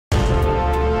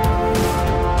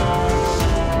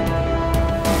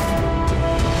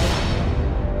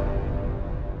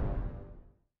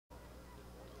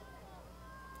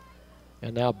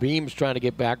And now Beam's trying to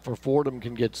get back for Fordham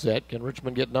can get set. Can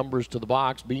Richmond get numbers to the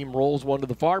box? Beam rolls one to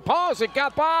the far post. It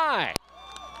got by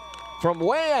from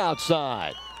way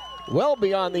outside. Well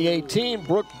beyond the 18,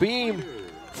 Brooke Beam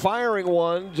firing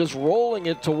one, just rolling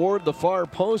it toward the far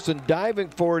post and diving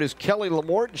for it is Kelly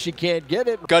Lamorton. She can't get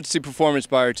it. Gutsy performance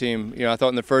by our team. I thought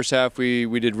in the first half we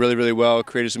did really, really well,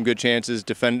 created some good chances,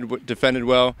 defended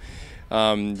well.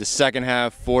 The second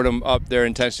half, Fordham upped their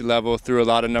intensity level, threw a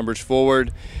lot of numbers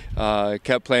forward,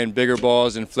 kept playing bigger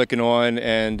balls and flicking on,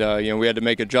 and we had to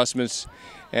make adjustments.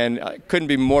 And I couldn't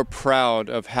be more proud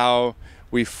of how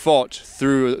we fought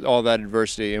through all that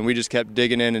adversity, and we just kept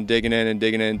digging in and digging in and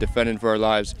digging in and defending for our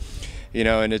lives.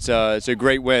 And it's a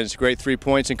great win. It's a great 3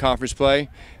 points in conference play.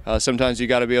 Sometimes you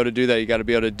got to be able to do that. You got to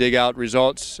be able to dig out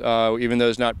results, even though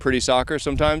it's not pretty soccer.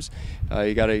 Sometimes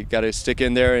you got to stick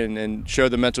in there and show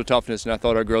the mental toughness. And I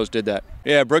thought our girls did that.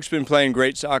 Yeah, Brooke's been playing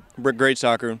great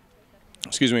soccer.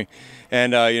 Excuse me.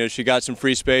 And she got some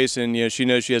free space, and she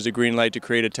knows she has a green light to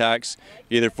create attacks,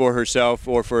 either for herself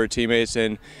or for her teammates,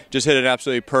 and just hit an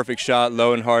absolutely perfect shot,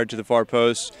 low and hard to the far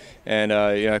post. And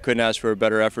I couldn't ask for a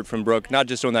better effort from Brooke, not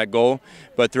just on that goal,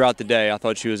 but throughout the day. I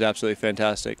thought she was absolutely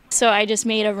fantastic. So I just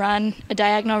made a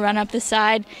diagonal run up the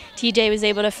side. TJ was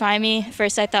able to find me.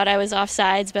 First I thought I was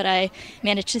offsides, but I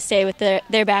managed to stay with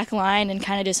their back line and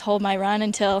kind of just hold my run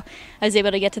until I was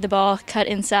able to get to the ball, cut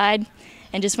inside,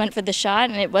 and just went for the shot.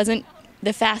 And it wasn't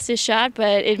the fastest shot,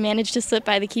 but it managed to slip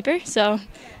by the keeper, so I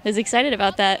was excited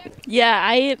about that.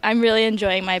 Yeah, I'm really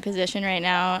enjoying my position right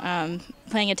now.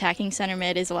 Playing attacking center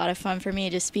mid is a lot of fun for me,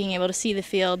 just being able to see the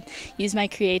field, use my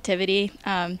creativity.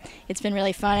 It's been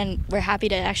really fun, and we're happy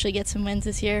to actually get some wins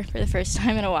this year for the first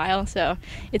time in a while, so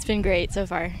it's been great so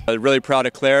far. I'm really proud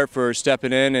of Claire for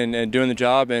stepping in and doing the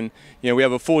job, and we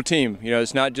have a full team.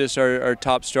 It's not just our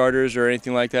top starters or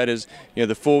anything like that.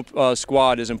 The full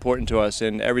squad is important to us,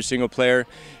 and every single player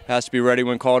has to be ready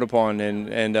when called upon,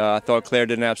 and I thought Claire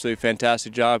did an absolutely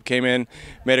fantastic job. Came in,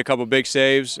 made a couple big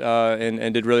saves,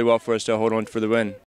 and did really well for us to hold on for the win.